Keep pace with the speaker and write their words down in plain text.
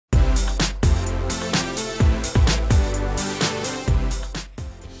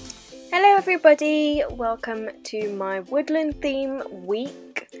everybody, welcome to my Woodland theme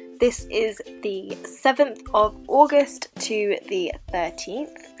week. This is the 7th of August to the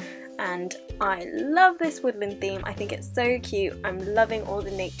 13th and I love this Woodland theme. I think it's so cute. I'm loving all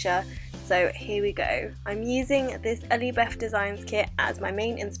the nature. So here we go. I'm using this EllieBethDesigns kit as my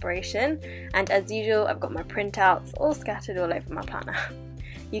main inspiration, and as usual I've got my printouts all scattered all over my planner.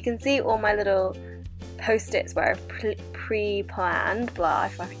 You can see all my little post-its where I've pre-planned, blah,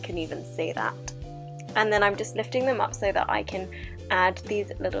 if I can even say that. And then I'm just lifting them up so that I can add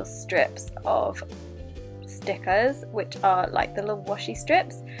these little strips of stickers, which are like the little washi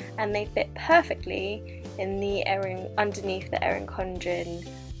strips, and they fit perfectly in the Erin, underneath the Erin Condren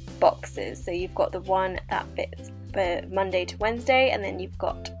boxes. So you've got the one that fits for Monday to Wednesday, and then you've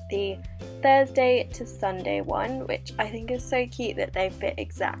got the Thursday to Sunday one, which I think is so cute that they fit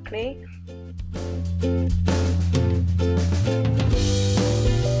exactly.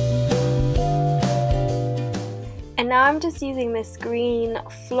 And now I'm just using this green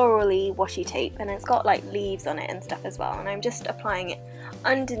florally washi tape, and it's got like leaves on it and stuff as well, and I'm just applying it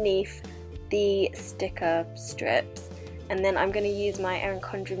underneath the sticker strips, and then I'm going to use my Erin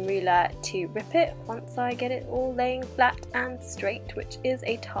Condren ruler to rip it once I get it all laying flat and straight, which is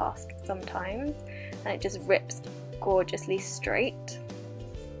a task sometimes, and it just rips gorgeously straight.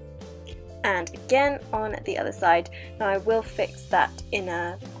 And again on the other side. Now I will fix that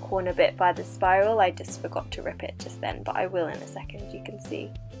inner corner bit by the spiral, I just forgot to rip it just then, but I will in a second, you can see.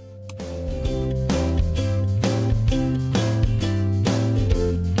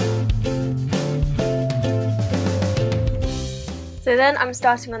 So then I'm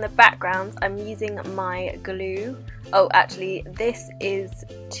starting on the backgrounds. I'm using my glue. Oh, actually this is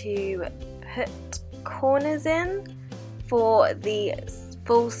to put corners in for the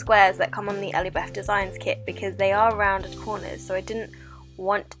full squares that come on the EllieBethDesigns kit, because they are rounded corners, so I didn't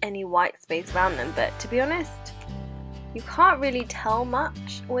want any white space around them. But to be honest, you can't really tell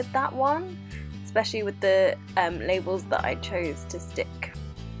much with that one, especially with the labels that I chose to stick.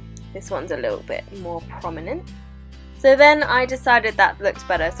 This one's a little bit more prominent. So then I decided that looks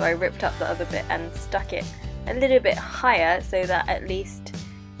better, so I ripped up the other bit and stuck it a little bit higher so that at least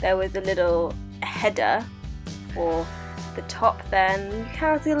there was a little header for the top. Then you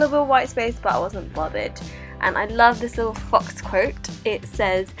can see a little bit of white space, but I wasn't bothered. And I love this little fox quote. It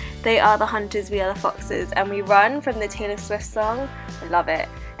says, "They are the hunters, we are the foxes, and we run," from the Taylor Swift song. I love it.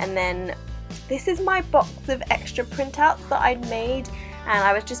 And then this is my box of extra printouts that I'd made, and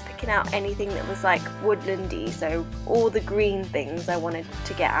I was just picking out anything that was like woodlandy, so all the green things I wanted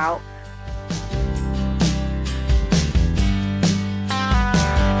to get out.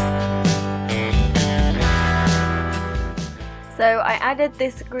 So I added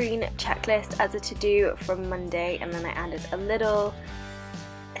this green checklist as a to-do from Monday, and then I added a little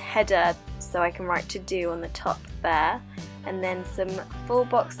header so I can write to-do on the top there, and then some full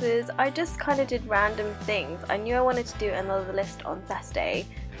boxes. I just kind of did random things. I knew I wanted to do another list on Saturday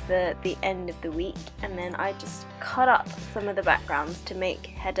for the end of the week, and then I just cut up some of the backgrounds to make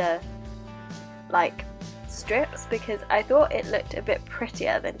header like strips, because I thought it looked a bit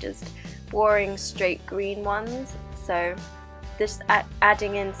prettier than just boring straight green ones. So just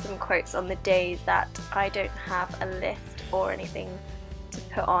adding in some quotes on the days that I don't have a list or anything to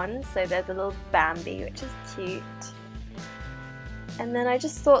put on. So there's a little Bambi, which is cute. And then I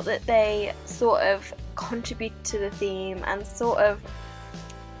just thought that they sort of contribute to the theme and sort of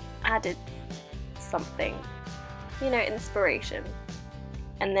added something, you know, inspiration.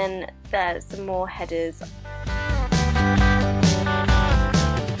 And then there's some more headers.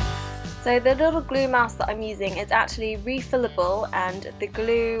 So the little glue mouse that I'm using is actually refillable, and the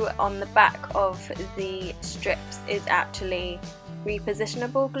glue on the back of the strips is actually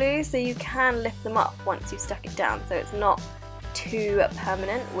repositionable glue, so you can lift them up once you've stuck it down, so it's not too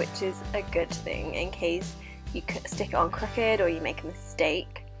permanent, which is a good thing in case you stick it on crooked or you make a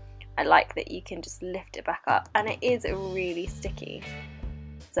mistake. I like that you can just lift it back up, and it is really sticky.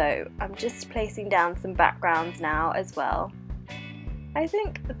 So I'm just placing down some backgrounds now as well. I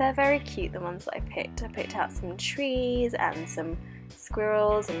think they're very cute, the ones that I picked. I picked out some trees and some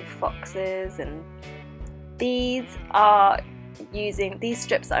squirrels and foxes, and these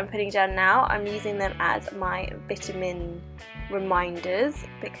strips that I'm putting down now, I'm using them as my vitamin reminders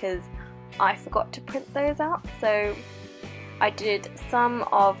because I forgot to print those out. So I did some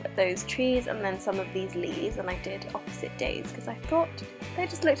of those trees and then some of these leaves, and I did opposite days because I thought they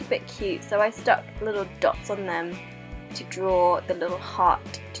just looked a bit cute, so I stuck little dots on them to draw the little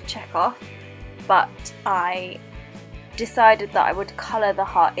heart to check off, but I decided that I would colour the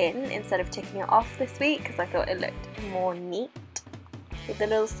heart in instead of ticking it off this week because I thought it looked more neat with the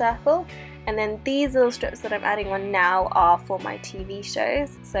little circle. And then these little strips that I'm adding on now are for my TV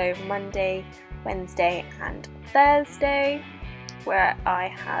shows, so Monday, Wednesday and Thursday, where I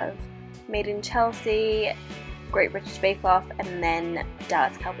have Made in Chelsea, Great British Bake Off, and then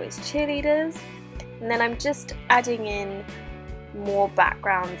Dallas Cowboys Cheerleaders. And then I'm just adding in more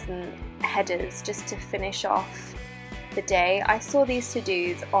backgrounds and headers just to finish off the day. I saw these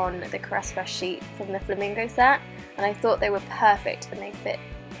to-dos on the Caress Fresh sheet from the Flamingo set, and I thought they were perfect and they fit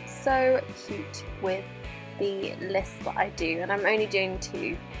so cute with the list that I do, and I'm only doing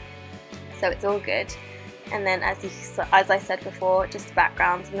 2, so it's all good. And then as I said before, just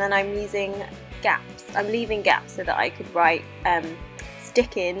backgrounds, and then I'm using gaps. I'm leaving gaps so that I could write,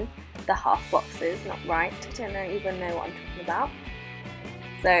 stick in the half boxes, not write, I don't even know what I'm talking about.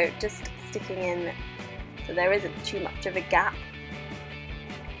 So just sticking in so there isn't too much of a gap,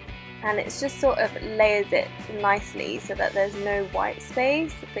 and it's just sort of layers it nicely so that there's no white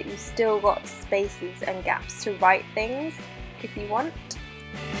space, but you still got spaces and gaps to write things if you want.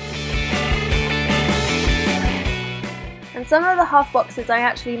 And some of the half boxes I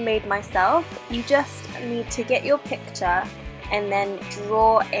actually made myself. You just need to get your picture and then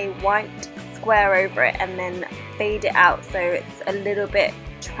draw a white square over it and then fade it out so it's a little bit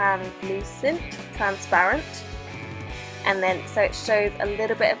transparent, and then so it shows a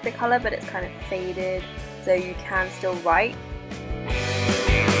little bit of the colour but it's kind of faded so you can still write.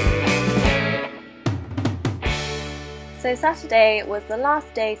 So Saturday was the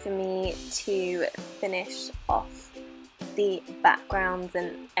last day for me to finish off the backgrounds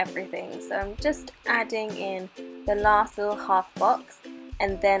and everything, so I'm just adding in the last little half box,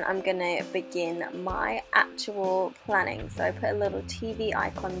 and then I'm gonna begin my actual planning. So I put a little TV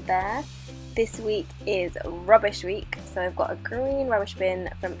icon there. This week is rubbish week, so I've got a green rubbish bin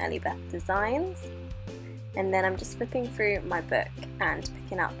from EllieBethDesigns, and then I'm just flipping through my book and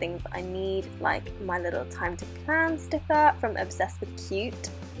picking out things that I need, like my little time to plan sticker from ObsessedWithCute,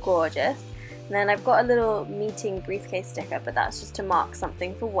 gorgeous. And then I've got a little meeting briefcase sticker, but that's just to mark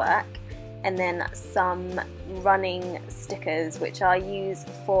something for work. And then some running stickers, which I use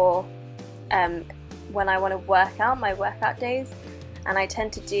for when I want to work out, my workout days. And I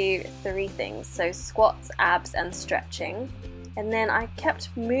tend to do 3 things, so squats, abs and stretching. And then I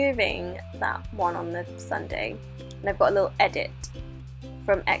kept moving that one on the Sunday. And I've got a little edit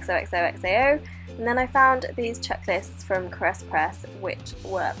from xoxoxao. And then I found these checklists from Caress Press, which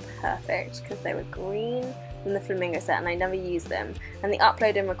were perfect because they were green from the Flamingo set and I never used them. And the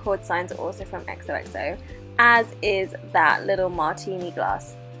upload and record signs are also from xoxo, as is that little martini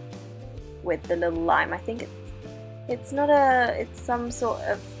glass with the little lime. I think it's not a, it's some sort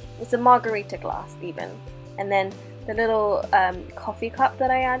of, it's a margarita glass even. And then the little coffee cup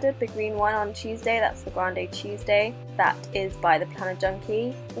that I added, the green one on Tuesday, that's the Grande Tuesday. That is by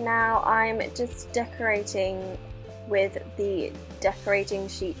ThePlannerJunkie. Now I'm just decorating with the decorating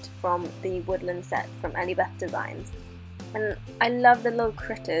sheet from the Woodland set from EllieBethDesigns. And I love the little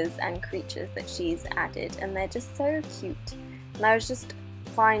critters and creatures that she's added, and they're just so cute. And I was just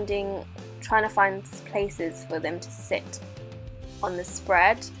trying to find places for them to sit on the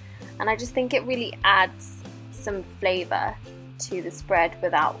spread, and I just think it really adds some flavour to the spread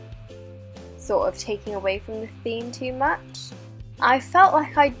without sort of taking away from the theme too much. I felt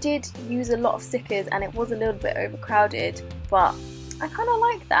like I did use a lot of stickers and it was a little bit overcrowded, but I kind of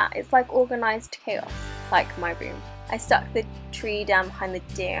like that. It's like organised chaos, like my room. I stuck the tree down behind the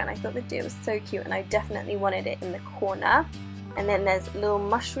deer and I thought the deer was so cute and I definitely wanted it in the corner. And then there's little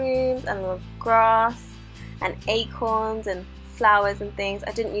mushrooms and little grass and acorns and flowers and things.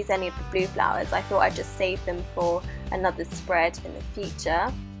 I didn't use any of the blue flowers. I thought I'd just save them for another spread in the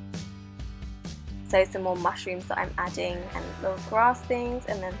future. So some more mushrooms that I'm adding and little grass things,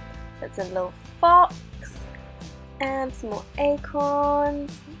 and then there's a little fox and some more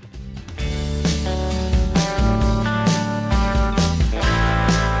acorns.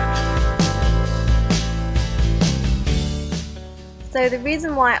 So the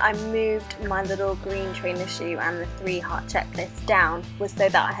reason why I moved my little green trainer shoe and the 3 heart checklist down was so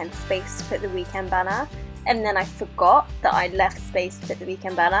that I had space to put the weekend banner, and then I forgot that I left space to put the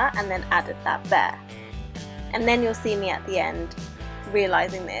weekend banner and then added that there. And then you'll see me at the end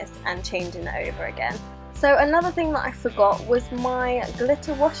realising this and changing it over again. So another thing that I forgot was my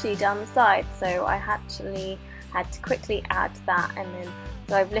glitter washi down the side, so I actually had to quickly add that, and then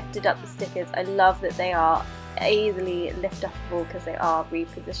so I've lifted up the stickers. I love that they are easily lift upable because they are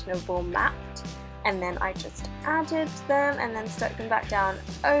repositionable mapped, and then I just added them and then stuck them back down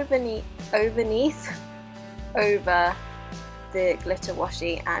over the glitter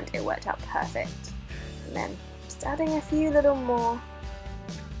washi, and it worked out perfect. And then just adding a few little more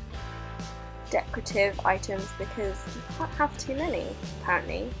decorative items because you can't have too many,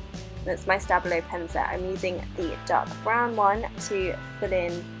 apparently. That's my Stabilo pen set. I'm using the dark brown one to fill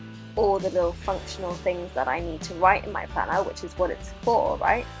in all the little functional things that I need to write in my planner, which is what it's for,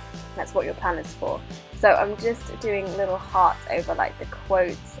 right? That's what your planner's for. So I'm just doing little hearts over like the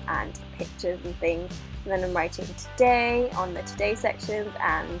quotes and pictures and things, and then I'm writing today on the today sections,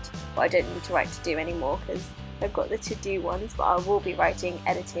 and well, I don't need to write to do anymore because I've got the to do ones, but I will be writing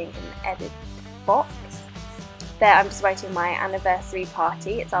editing in the edit box. There I'm just writing my anniversary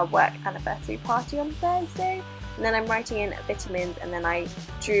party. It's our work anniversary party on Thursday. And then I'm writing in vitamins, and then I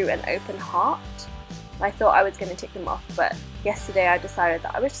drew an open heart. I thought I was going to tick them off, but yesterday I decided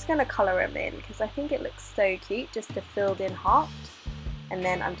that I was just going to colour them in because I think it looks so cute, just a filled in heart. And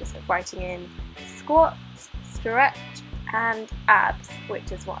then I'm just writing in squats, stretch and abs,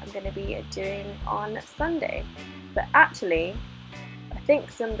 which is what I'm going to be doing on Sunday. But actually, I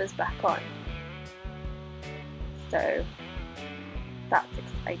think Zumba's back on, so that's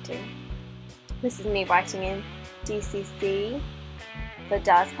exciting. This is me writing in DCC for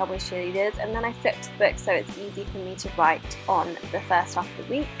Daz Cowboys Cheerleaders, and then I flipped the book so it's easy for me to write on the first half of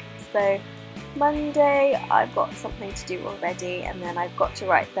the week. So Monday I've got something to do already, and then I've got to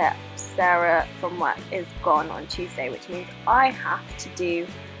write that Sarah from work is gone on Tuesday, which means I have to do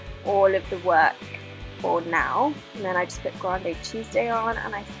all of the work for now. And then I just put Grande Tuesday on,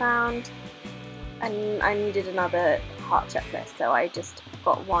 and I found I needed another heart checklist, so I just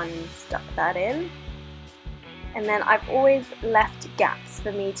got one, stuck that in. And then I've always left gaps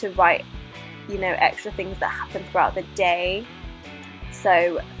for me to write, you know, extra things that happen throughout the day.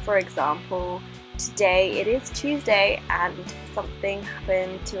 So for example, today it is Tuesday and something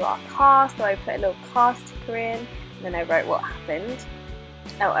happened to our car, so I put a little car sticker in, and then I wrote what happened.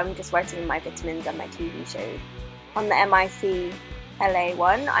 Oh, I'm just writing in my vitamins and my TV shows. On the MIC LA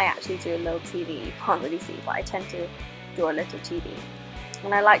one, I actually do a little TV. You can't really see, but I tend to draw a little TV.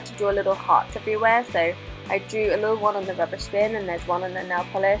 And I like to draw little hearts everywhere, so I drew a little one on the rubbish bin, and there's one on the nail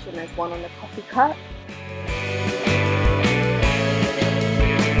polish, and there's one on the coffee cup.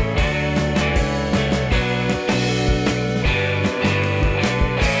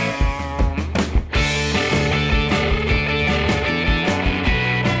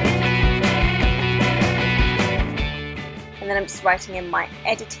 And then I'm just writing in my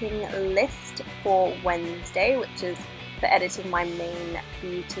editing list for Wednesday, which is for editing my main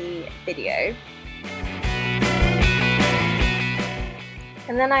beauty video.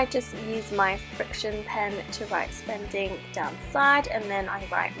 And then I just use my friction pen to write spending down the side, and then I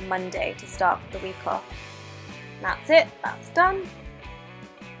write Monday to start the week off. And that's it, that's done.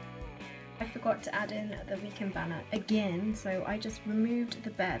 I forgot to add in the weekend banner again, so I just removed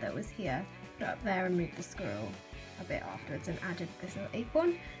the bear that was here, put it up there and moved the squirrel a bit afterwards, and added this little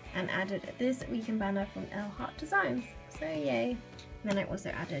acorn, and added this weekend banner from ElleHartDesigns, so yay. And then I also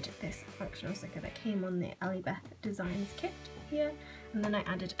added this functional sticker that came on the EllieBethDesigns kit here, and then I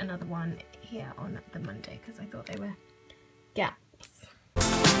added another one here on the Monday because I thought they were gaps